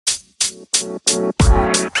Yo,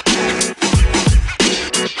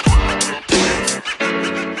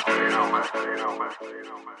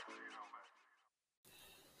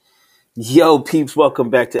 peeps, welcome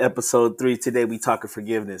back to episode 3. Today we talking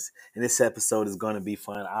forgiveness, and this episode is going to be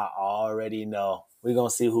fun. I already know. We're going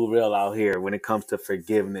to see who real out here when it comes to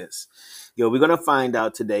forgiveness. Yo, we're going to find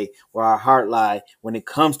out today where our heart lie when it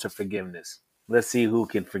comes to forgiveness. Let's see who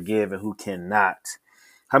can forgive and who cannot.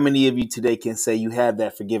 How many of you today can say you have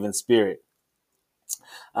that forgiving spirit?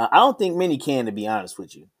 I don't think many can, to be honest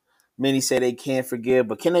with you. Many say they can forgive,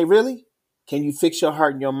 but can they really? Can you fix your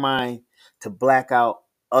heart and your mind to black out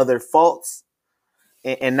other faults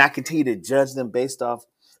and not continue to judge them based off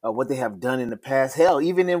what they have done in the past? Hell,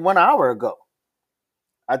 even in 1 hour ago.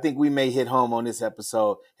 I think we may hit home on this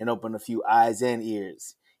episode and open a few eyes and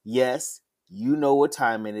ears. Yes, you know what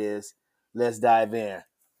time it is. Let's dive in.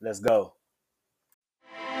 Let's go.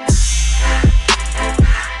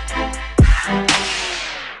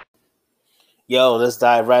 Yo, let's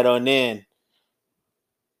dive right on in.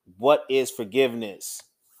 What is forgiveness?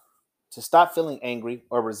 To stop feeling angry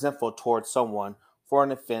or resentful towards someone for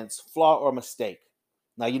an offense, flaw, or mistake.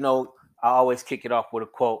 Now, I always kick it off with a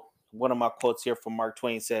quote. One of my quotes here from Mark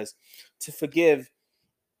Twain says, "To forgive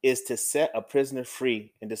is to set a prisoner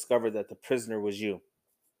free and discover that the prisoner was you."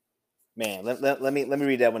 Man, let me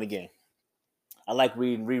read that one again. I like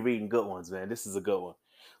rereading good ones, man. This is a good one.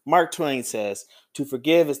 Mark Twain says, "To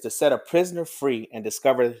forgive is to set a prisoner free and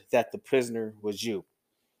discover that the prisoner was you."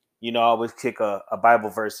 I always kick a Bible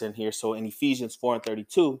verse in here. So in Ephesians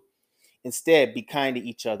 4:32, "Instead, be kind to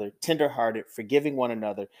each other, tenderhearted, forgiving one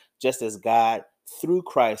another, just as God, through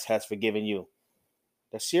Christ, has forgiven you."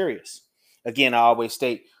 That's serious. Again, I always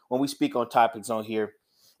state when we speak on topics on here,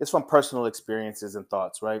 it's from personal experiences and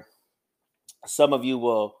thoughts, right? Some of you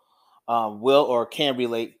will or can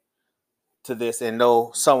relate to this and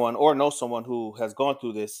know someone who has gone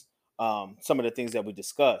through this. Some of the things that we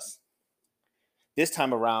discuss this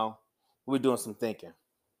time around, we're doing some thinking.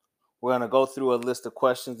 We're going to go through a list of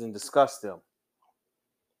questions and discuss them.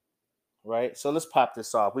 Right? So let's pop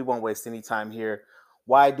this off. We won't waste any time here.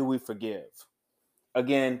 Why do we forgive?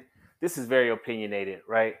 Again, this is very opinionated,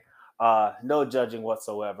 right? No judging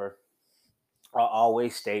whatsoever. I'll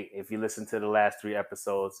always state, if you listen to the last 3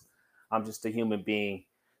 episodes, I'm just a human being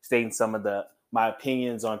stating some of my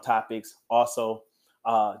opinions on topics. Also,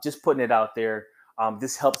 just putting it out there.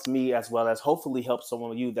 This helps me as well as hopefully helps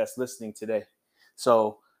someone of you that's listening today.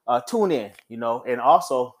 So tune in, and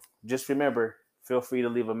also just remember, feel free to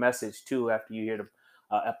leave a message too after you hear the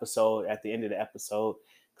episode. At the end of the episode,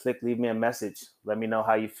 leave me a message. Let me know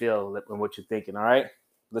how you feel and what you're thinking. All right,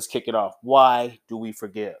 let's kick it off. Why do we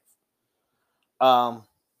forgive? I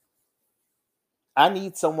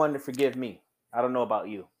need someone to forgive me. I don't know about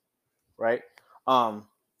you, right? I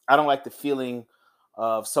don't like the feeling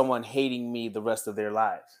of someone hating me the rest of their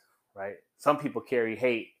lives, right? Some people carry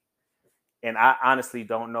hate, and I honestly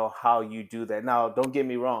don't know how you do that. Now, don't get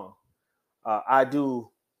me wrong. I do,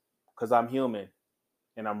 because I'm human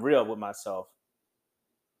and I'm real with myself.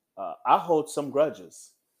 I hold some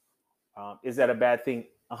grudges. Is that a bad thing?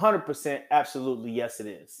 100%, absolutely, yes, it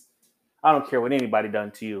is. I don't care what anybody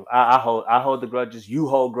done to you. I hold the grudges. You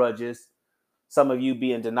hold grudges. Some of you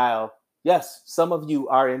be in denial. Yes, some of you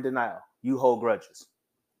are in denial. You hold grudges,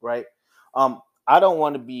 right? I don't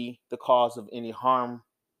want to be the cause of any harmful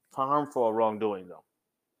or wrongdoing, though.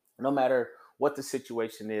 No matter what the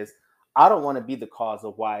situation is, I don't want to be the cause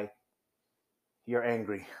of why you're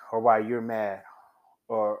angry or why you're mad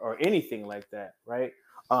or anything like that, right?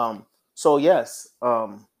 So yes,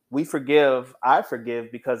 we forgive. I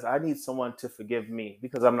forgive because I need someone to forgive me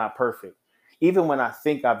because I'm not perfect. Even when I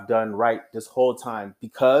think I've done right this whole time,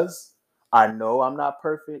 because I know I'm not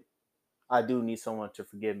perfect, I do need someone to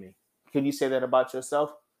forgive me. Can you say that about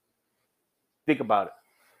yourself? Think about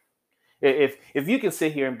it. If you can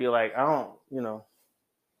sit here and be like, I don't,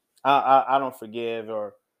 I don't forgive,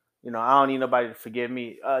 or I don't need nobody to forgive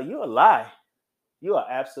me. You're a lie. You are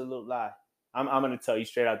absolute lie. I'm gonna tell you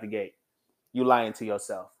straight out the gate. You lying to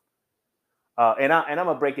yourself. And I'm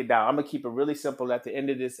gonna break it down. I'm gonna keep it really simple. At the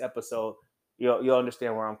end of this episode, you'll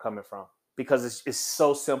understand where I'm coming from, because it's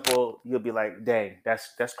so simple. You'll be like, dang,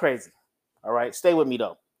 that's crazy. All right, stay with me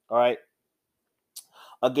though. All right.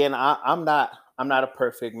 Again, I'm not a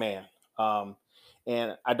perfect man, um,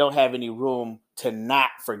 and I don't have any room to not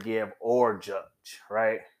forgive or judge.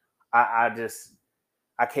 Right. I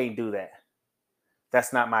can't do that.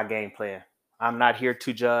 That's not my game plan. I'm not here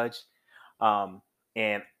to judge,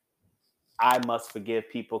 and I must forgive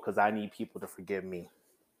people because I need people to forgive me.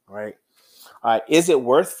 Right. All right. Is it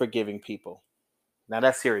worth forgiving people? Now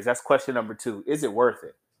that's serious. That's question number 2. Is it worth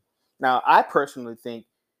it? Now, I personally think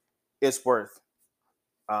it's worth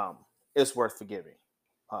um, it's worth forgiving.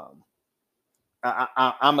 Um,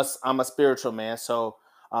 I'm a spiritual man, so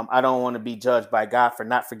I don't want to be judged by God for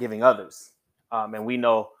not forgiving others. And we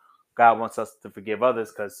know God wants us to forgive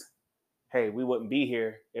others because hey, we wouldn't be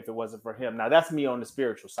here if it wasn't for Him. Now that's me on the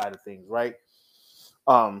spiritual side of things, right?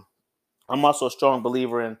 Um, I'm also a strong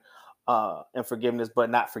believer in forgiveness, but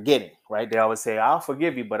not forgetting. Right? They always say, "I'll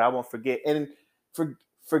forgive you, but I won't forget." And for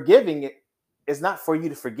forgiving it is not for you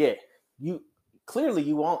to forget. You clearly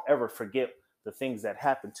you won't ever forget the things that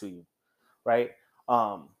happened to you, right?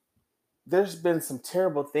 Um, there's been some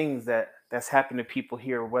terrible things that's happened to people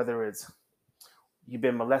here, whether it's you've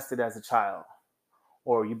been molested as a child,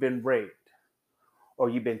 or you've been raped, or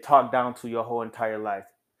you've been talked down to your whole entire life.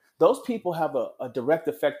 Those people have a direct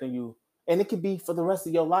effect on you, and it could be for the rest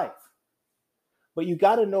of your life. But you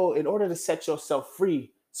got to know, in order to set yourself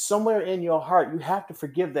free, somewhere in your heart, you have to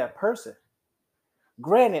forgive that person.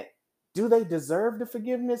 Granted, do they deserve the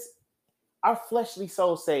forgiveness? Our fleshly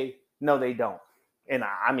souls say, no, they don't. And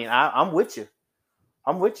I'm with you.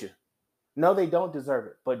 I'm with you. No, they don't deserve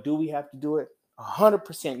it. But do we have to do it?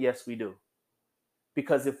 100% yes, we do.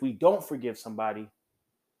 Because if we don't forgive somebody,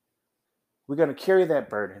 we're going to carry that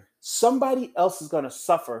burden. Somebody else is going to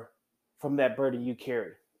suffer from that burden you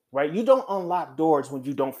carry, right? You don't unlock doors when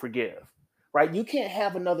you don't forgive, right? You can't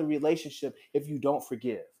have another relationship if you don't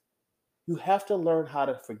forgive. You have to learn how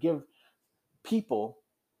to forgive people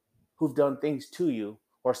who've done things to you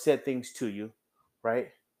or said things to you, right?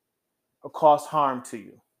 Or caused harm to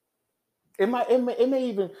you. It may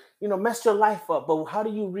even, mess your life up, but how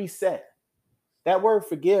do you reset? That word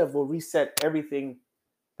forgive will reset everything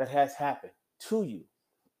that has happened to you,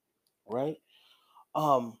 right?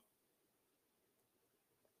 Um,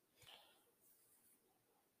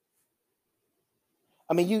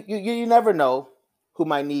 I mean, you never know who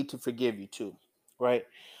might need to forgive you too, right?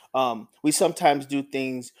 We sometimes do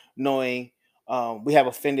things knowing we have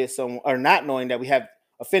offended someone, or not knowing that we have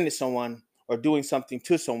offended someone, or doing something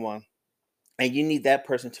to someone, and you need that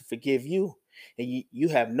person to forgive you, and you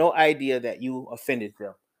have no idea that you offended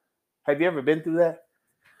them. Have you ever been through that?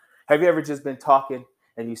 Have you ever just been talking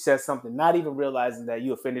and you said something, not even realizing that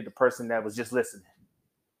you offended the person that was just listening?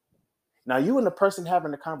 Now you and the person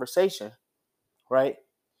having the conversation, right?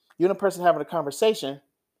 You and the person having a conversation,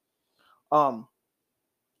 um,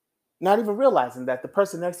 not even realizing that the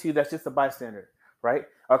person next to you that's just a bystander, right?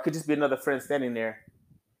 Or it could just be another friend standing there.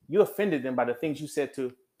 You offended them by the things you said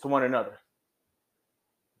to one another.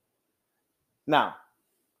 Now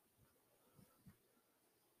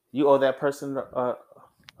you owe that person a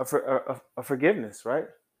forgiveness, right?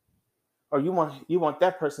 Or you want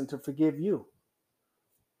that person to forgive you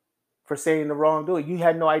for saying the wrongdoing. You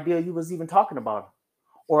had no idea you was even talking about them,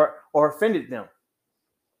 or offended them.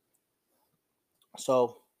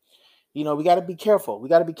 So we got to be careful. We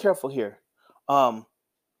got to be careful here. Um,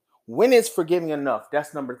 when is forgiving enough?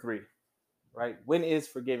 That's number three, right? When is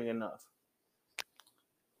forgiving enough?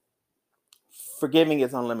 Forgiving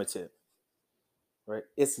is unlimited, right?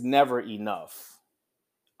 It's never enough.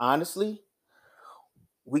 Honestly,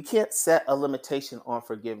 we can't set a limitation on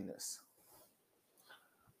forgiveness.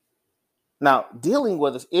 Now, dealing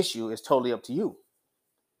with this issue is totally up to you.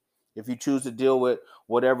 If you choose to deal with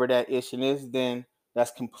whatever that issue is, then that's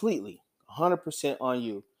completely 100% on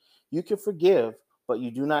you. You can forgive, but you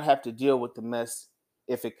do not have to deal with the mess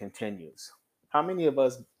if it continues. How many of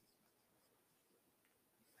us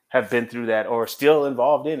have been through that or still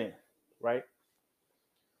involved in it, right?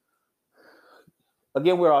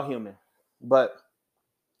 Again, we're all human, but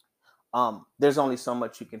there's only so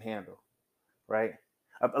much you can handle, right?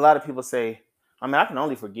 A lot of people say, I can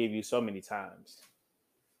only forgive you so many times.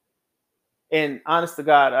 And honest to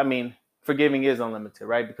God, forgiving is unlimited,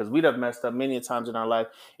 right? Because we'd have messed up many times in our life.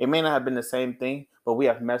 It may not have been the same thing, but we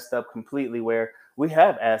have messed up completely where we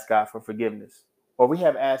have asked God for forgiveness, or we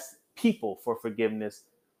have asked people for forgiveness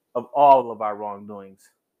of all of our wrongdoings.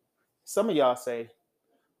 Some of y'all say,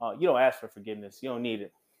 you don't ask for forgiveness, you don't need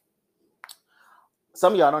it.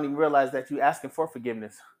 Some of y'all don't even realize that you asking for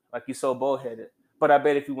forgiveness, like you so bullheaded. But I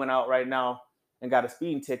bet if you went out right now and got a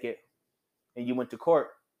speeding ticket and you went to court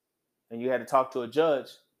and you had to talk to a judge,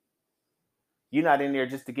 you're not in there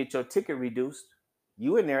just to get your ticket reduced.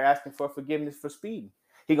 You in there asking for forgiveness for speeding.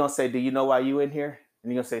 He gonna say, "Do you know why you in here?"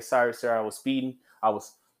 And you're gonna say, "Sorry, sir, I was speeding. I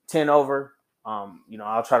was 10 over.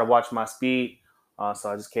 I'll try to watch my speed.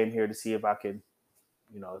 So I just came here to see if I can,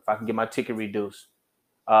 if I can get my ticket reduced."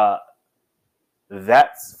 Uh,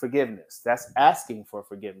 that's forgiveness. That's asking for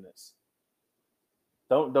forgiveness.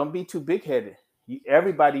 Don't be too big headed.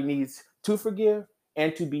 Everybody needs to forgive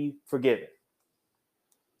and to be forgiven.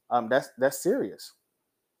 That's serious.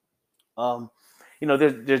 Um,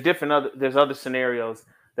 there's different there's other scenarios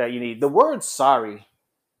that you need. The word sorry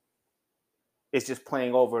is just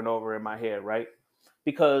playing over and over in my head, right?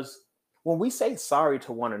 Because when we say sorry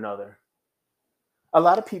to one another, a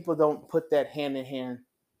lot of people don't put that hand in hand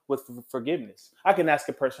with forgiveness. I can ask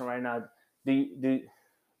a person right now, are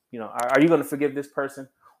you going to forgive this person,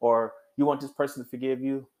 or you want this person to forgive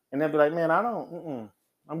you? And they'll be like, man, I don't.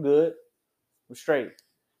 I'm good. I'm straight.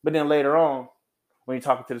 But then later on, when you're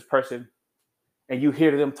talking to this person and you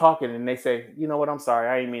hear them talking, and they say, you know what, I'm sorry,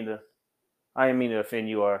 I didn't mean to offend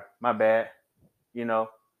you, or my bad. You know,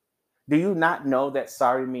 do you not know that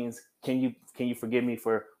sorry means can you forgive me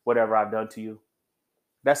for whatever I've done to you?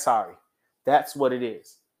 That's sorry. That's what it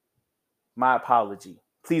is. My apology.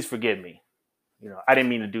 Please forgive me. I didn't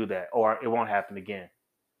mean to do that, or it won't happen again.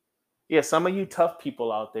 Yeah, some of you tough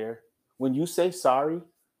people out there, when you say sorry,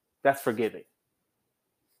 that's forgiving.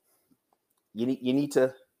 You need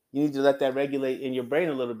to let that regulate in your brain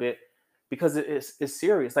a little bit, because it's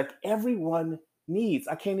serious. Like, everyone needs.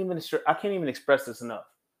 I can't even express this enough.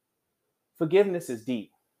 Forgiveness is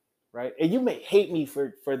deep, right? And you may hate me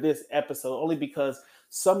for this episode only because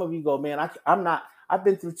some of you go, man, I'm not. I've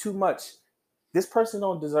been through too much. This person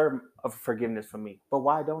don't deserve of forgiveness from me. But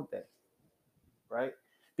why don't they? Right?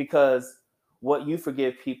 Because what you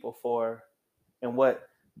forgive people for, and what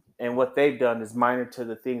they've done, is minor to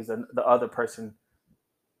the things that the other person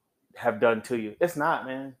have done to you. It's not,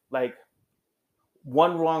 man. Like,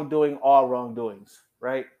 one wrongdoing, all wrongdoings,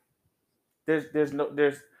 right? There's no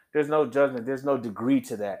judgment. There's no degree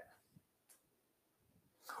to that.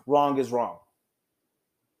 Wrong is wrong.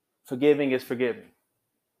 Forgiving is forgiving,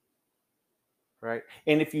 right?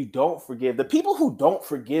 And if you don't forgive, the people who don't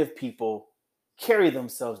forgive people carry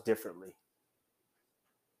themselves differently.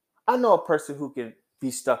 I know a person who can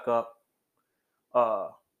be stuck up, uh,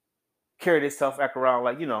 carry themselves back around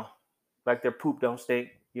like their poop don't stink.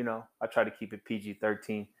 I try to keep it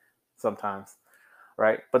PG-13 sometimes,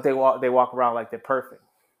 right? But they walk around like they're perfect,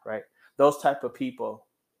 right? Those type of people,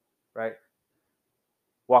 right,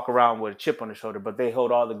 walk around with a chip on their shoulder, but they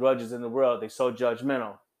hold all the grudges in the world. They're so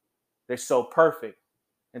judgmental. They're so perfect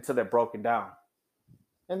until they're broken down.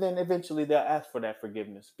 And then eventually they'll ask for that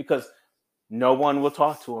forgiveness, because no one will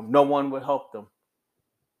talk to them. No one will help them.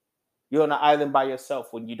 You're on an island by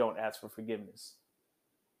yourself when you don't ask for forgiveness,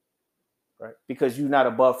 right? Because you're not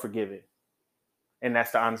above forgiving. And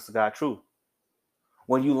that's the honest to God truth.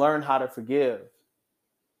 When you learn how to forgive,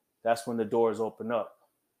 that's when the doors open up.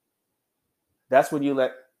 That's when you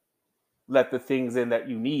let the things in that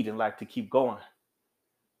you need in life to keep going.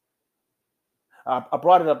 I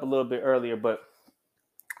brought it up a little bit earlier, but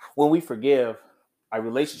when we forgive, our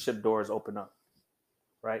relationship doors open up,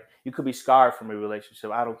 right? You could be scarred from a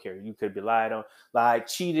relationship. I don't care. You could be lied,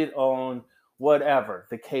 cheated on, whatever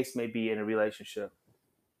the case may be in a relationship.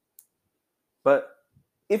 But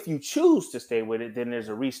if you choose to stay with it, then there's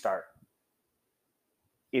a restart.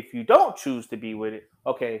 If you don't choose to be with it,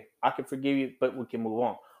 okay, I can forgive you, but we can move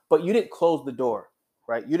on. But you didn't close the door,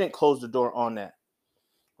 right? You didn't close the door on that,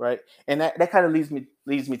 right? And that kind of leads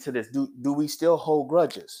me to this. Do we still hold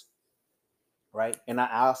grudges? Right? And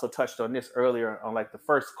I also touched on this earlier on, like, the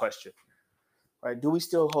first question, right? Do we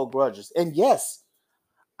still hold grudges? And yes,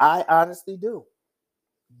 I honestly do.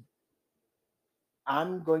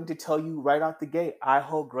 I'm going to tell you right out the gate, I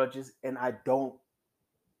hold grudges, and I don't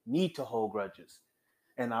need to hold grudges.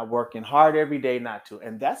 And I'm working hard every day not to.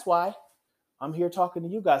 And that's why I'm here talking to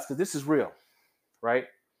you guys, because this is real, right?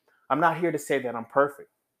 I'm not here to say that I'm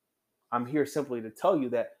perfect. I'm here simply to tell you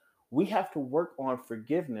that we have to work on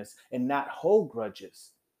forgiveness and not hold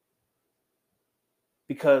grudges,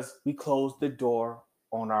 because we close the door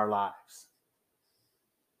on our lives,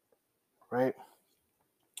 right?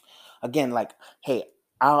 Again, like, hey,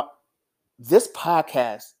 our this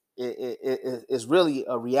podcast is really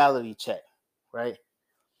a reality check, right?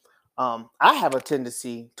 I have a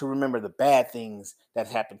tendency to remember the bad things that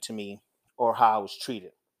happened to me, or how I was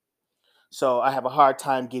treated. So I have a hard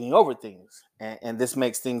time getting over things, and this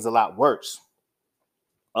makes things a lot worse.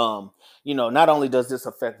 Not only does this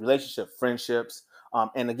affect relationship, friendships,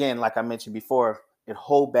 and again, like I mentioned before, it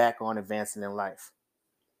hold back on advancing in life.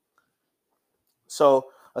 So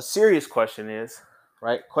a serious question is,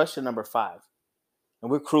 right? Question number 5, and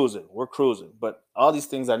we're cruising. But all these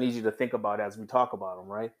things I need you to think about as we talk about them,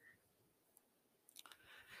 right?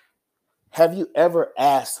 Have you ever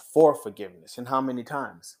asked for forgiveness, and how many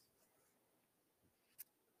times?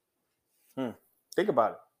 Hmm. Think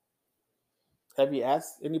about it. Have you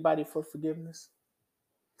asked anybody for forgiveness?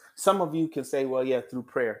 Some of you can say, well, yeah, through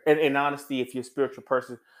prayer. And in honesty, if you're a spiritual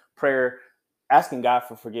person, prayer asking God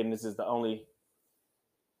for forgiveness is the only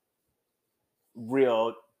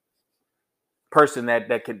real person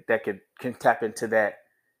that can tap into that,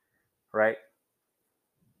 right?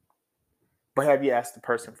 But have you asked the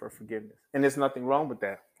person for forgiveness? And there's nothing wrong with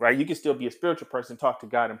that, right? You can still be a spiritual person, talk to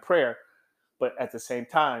God in prayer, but at the same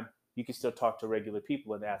time, you can still talk to regular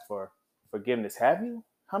people and ask for forgiveness. Have you?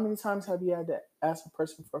 How many times have you had to ask a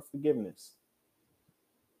person for forgiveness?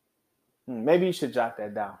 Maybe you should jot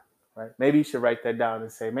that down, right? Maybe you should write that down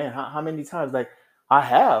and say, man, how many times? Like, I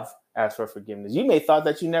have asked for forgiveness. You may thought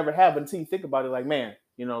that you never have until you think about it. Like, man,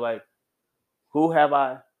 like, who have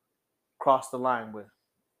I crossed the line with?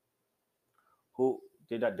 Who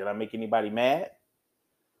did I make anybody mad?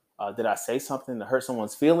 Did I say something to hurt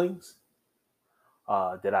someone's feelings?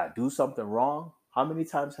 Did I do something wrong? How many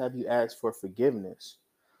times have you asked for forgiveness?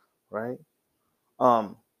 Right?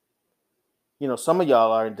 Um, some of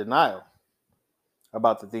y'all are in denial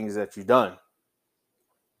about the things that you've done.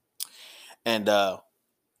 And I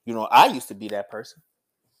used to be that person.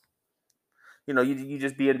 You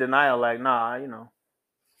just be in denial, like, nah, I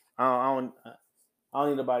don't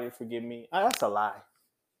need nobody to forgive me. That's a lie.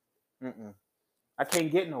 I can't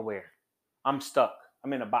get nowhere. I'm stuck.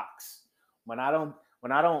 I'm in a box. When I don't,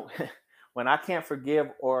 when I can't forgive,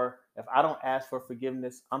 or if I don't ask for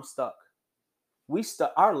forgiveness, I'm stuck. We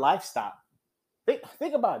stuck. Our life stop.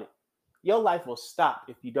 Think about it. Your life will stop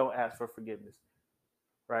if you don't ask for forgiveness,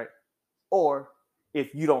 right? Or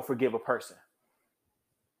if you don't forgive a person,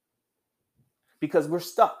 because we're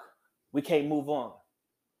stuck. We can't move on.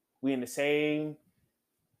 We in the same.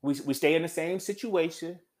 We stay in the same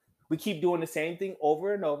situation. We keep doing the same thing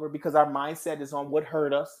over and over because our mindset is on what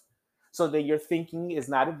hurt us. So that your thinking is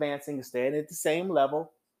not advancing, and staying at the same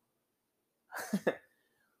level.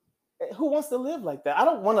 Who wants to live like that? I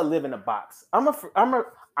don't want to live in a box. I'm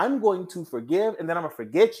going to forgive, and then I'm gonna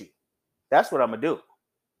forget you. That's what I'm gonna do,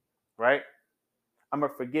 right? I'm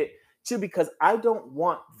gonna forget you because I don't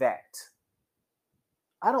want that.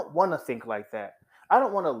 I don't want to think like that. I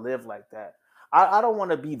don't want to live like that. I don't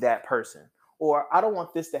want to be that person, or I don't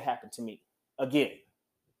want this to happen to me again.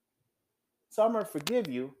 So I'm gonna forgive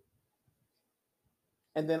you,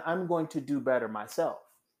 and then I'm going to do better myself.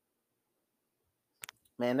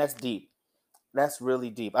 Man, that's deep. That's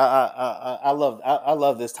really deep. I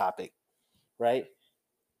love this topic, right?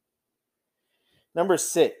 Number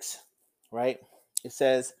 6, right? It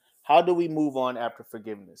says, how do we move on after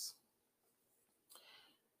forgiveness?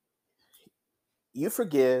 You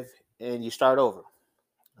forgive and you start over.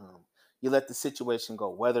 Um, you let the situation go,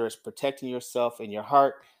 whether it's protecting yourself and your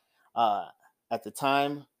heart uh, at the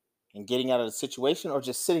time and getting out of the situation, or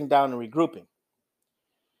just sitting down and regrouping.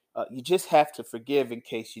 You just have to forgive in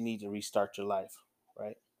case you need to restart your life,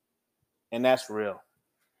 right? And that's real,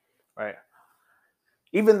 right?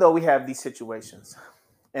 Even though we have these situations,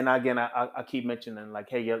 and again, I keep mentioning, like,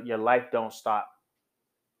 hey, your life don't stop.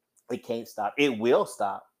 It can't stop. It will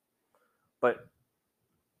stop, but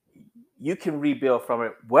you can rebuild from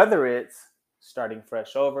it, whether it's starting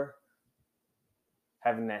fresh over,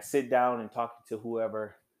 having that sit down and talking to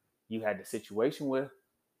whoever you had the situation with,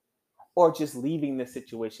 or just leaving the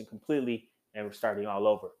situation completely and starting all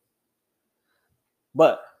over.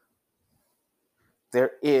 But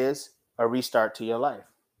there is a restart to your life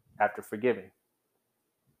after forgiving.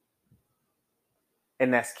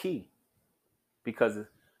 And that's key, because,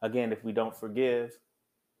 again, if we don't forgive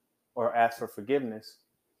or ask for forgiveness,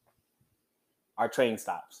 our train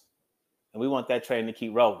stops. And we want that train to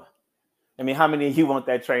keep rolling. I mean, how many of you want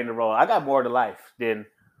that train to roll? I got more to life than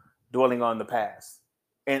dwelling on the past.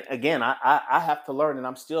 And again, I have to learn, and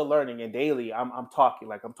I'm still learning. And daily, I'm talking,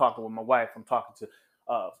 like, I'm talking with my wife. I'm talking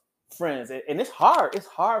to friends, and it's hard. It's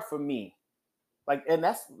hard for me. Like, and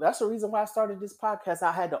that's the reason why I started this podcast.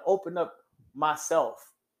 I had to open up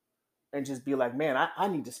myself and just be like, man, I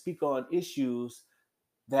need to speak on issues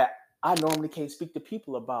that I normally can't speak to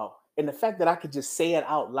people about. And the fact that I could just say it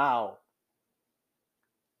out loud,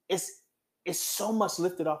 it's it's so much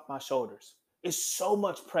lifted off my shoulders. It's so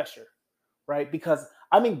much pressure, right? Because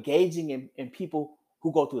I'm engaging in people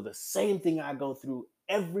who go through the same thing I go through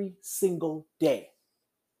every single day.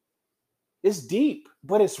 It's deep,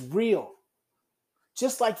 but it's real.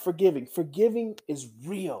 Just like forgiving, forgiving is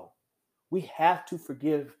real. We have to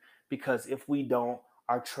forgive, because if we don't,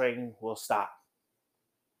 our train will stop,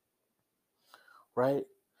 right?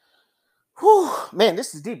 Whew, man,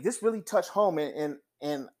 this is deep. This really touched home, and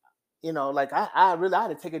like, I really, I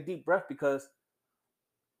had to take a deep breath, because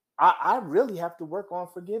I really have to work on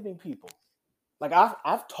forgiving people. Like,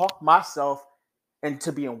 I've talked myself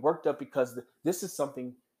into being worked up, because this is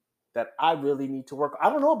something that I really need to work on. I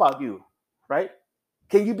don't know about you, right?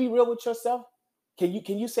 Can you be real with yourself?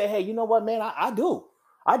 Can you say, hey, you know what, man, I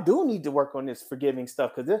do need to work on this forgiving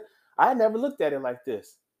stuff, because I never looked at it like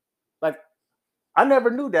this. Like, I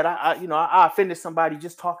never knew that I offended somebody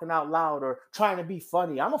just talking out loud or trying to be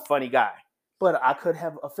funny. I'm a funny guy, but I could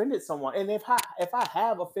have offended someone. And if I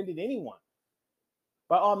have offended anyone,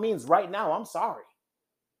 by all means, right now, I'm sorry.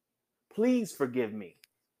 Please forgive me.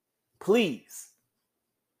 Please.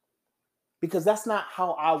 Because that's not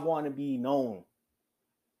how I want to be known.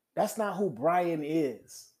 That's not who Brian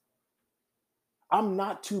is. I'm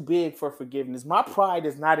not too big for forgiveness. My pride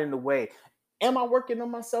is not in the way. Am I working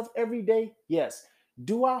on myself every day? Yes.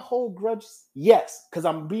 Do I hold grudges? Yes, because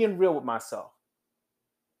I'm being real with myself.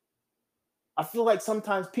 I feel like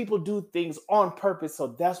sometimes people do things on purpose, so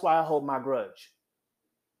that's why I hold my grudge.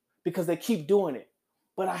 Because they keep doing it.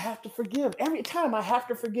 But I have to forgive. Every time I have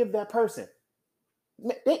to forgive that person.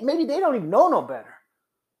 Maybe they don't even know no better.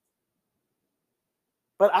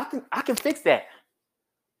 But I can fix that.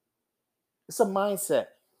 It's a mindset.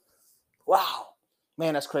 Wow.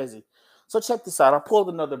 Man, that's crazy. So check this out. I pulled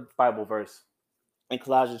another Bible verse in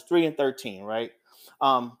Colossians 3:13, right?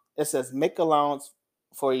 It says, make allowance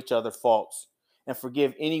for each other's faults and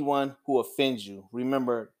forgive anyone who offends you.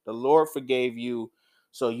 Remember, the Lord forgave you,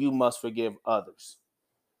 so you must forgive others.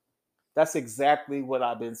 That's exactly what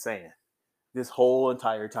I've been saying this whole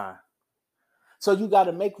entire time. So you got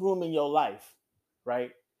to make room in your life,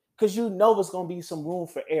 right? Because you know there's going to be some room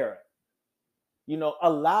for error.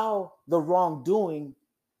 Allow the wrongdoing.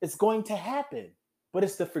 It's going to happen. But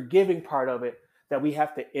it's the forgiving part of it that we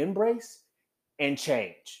have to embrace and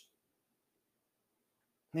change.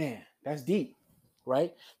 Man, that's deep,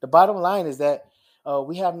 right? The bottom line is that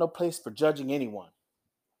we have no place for judging anyone.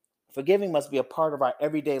 Forgiving must be a part of our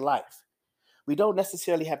everyday life. We don't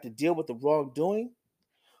necessarily have to deal with the wrongdoing,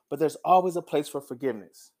 but there's always a place for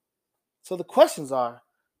forgiveness. So the questions are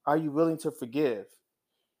you willing to forgive?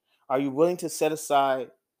 Are you willing to set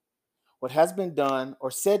aside what has been done or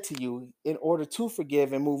said to you in order to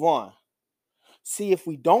forgive and move on? See, if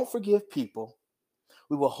we don't forgive people,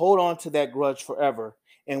 we will hold on to that grudge forever,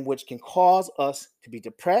 and which can cause us to be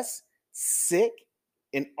depressed, sick,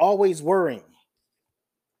 and always worrying.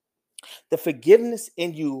 The forgiveness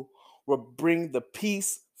in you will bring the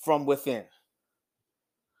peace from within.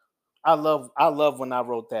 I love when I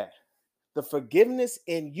wrote that. The forgiveness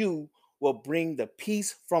in you will bring the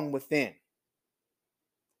peace from within.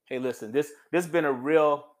 Hey, listen, this been a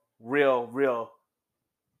real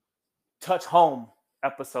touch home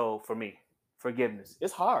episode for me. Forgiveness.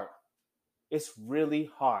 It's hard. It's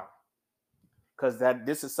really hard. Because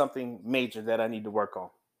this is something major that I need to work on.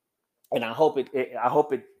 And I hope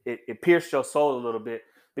it pierced your soul a little bit,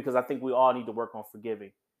 because I think we all need to work on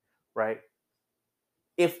forgiving, right?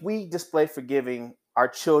 If we display forgiving, our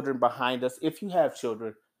children behind us, if you have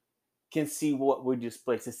children, can see what we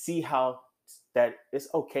display, to see how that it's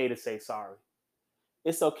okay to say sorry.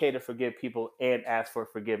 It's okay to forgive people and ask for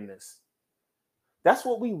forgiveness. That's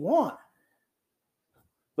what we want.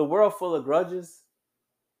 The world full of grudges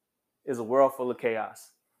is a world full of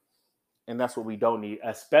chaos. And that's what we don't need,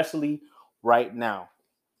 especially right now.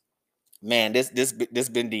 Man, this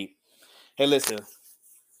been deep. Hey, listen,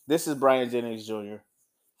 this is Brian Jennings Jr.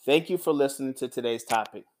 Thank you for listening to today's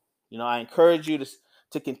topic. I encourage you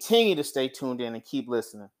to continue to stay tuned in and keep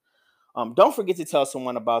listening. Don't forget to tell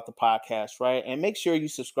someone about the podcast, right? And make sure you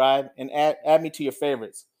subscribe and add me to your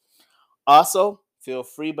favorites. Also, feel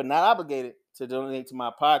free but not obligated to donate to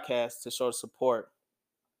my podcast to show support.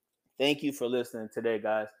 Thank you for listening today,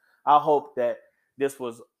 guys. I hope that this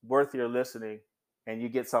was worth your listening and you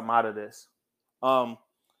get something out of this. I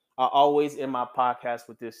always end my podcast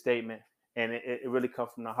with this statement, and it really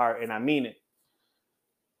comes from the heart, and I mean it.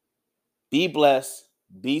 Be blessed,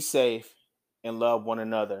 be safe, and love one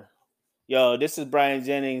another. Yo, this is Brian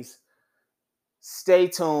Jennings. Stay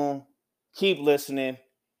tuned, keep listening,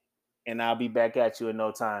 and I'll be back at you in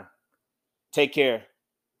no time. Take care.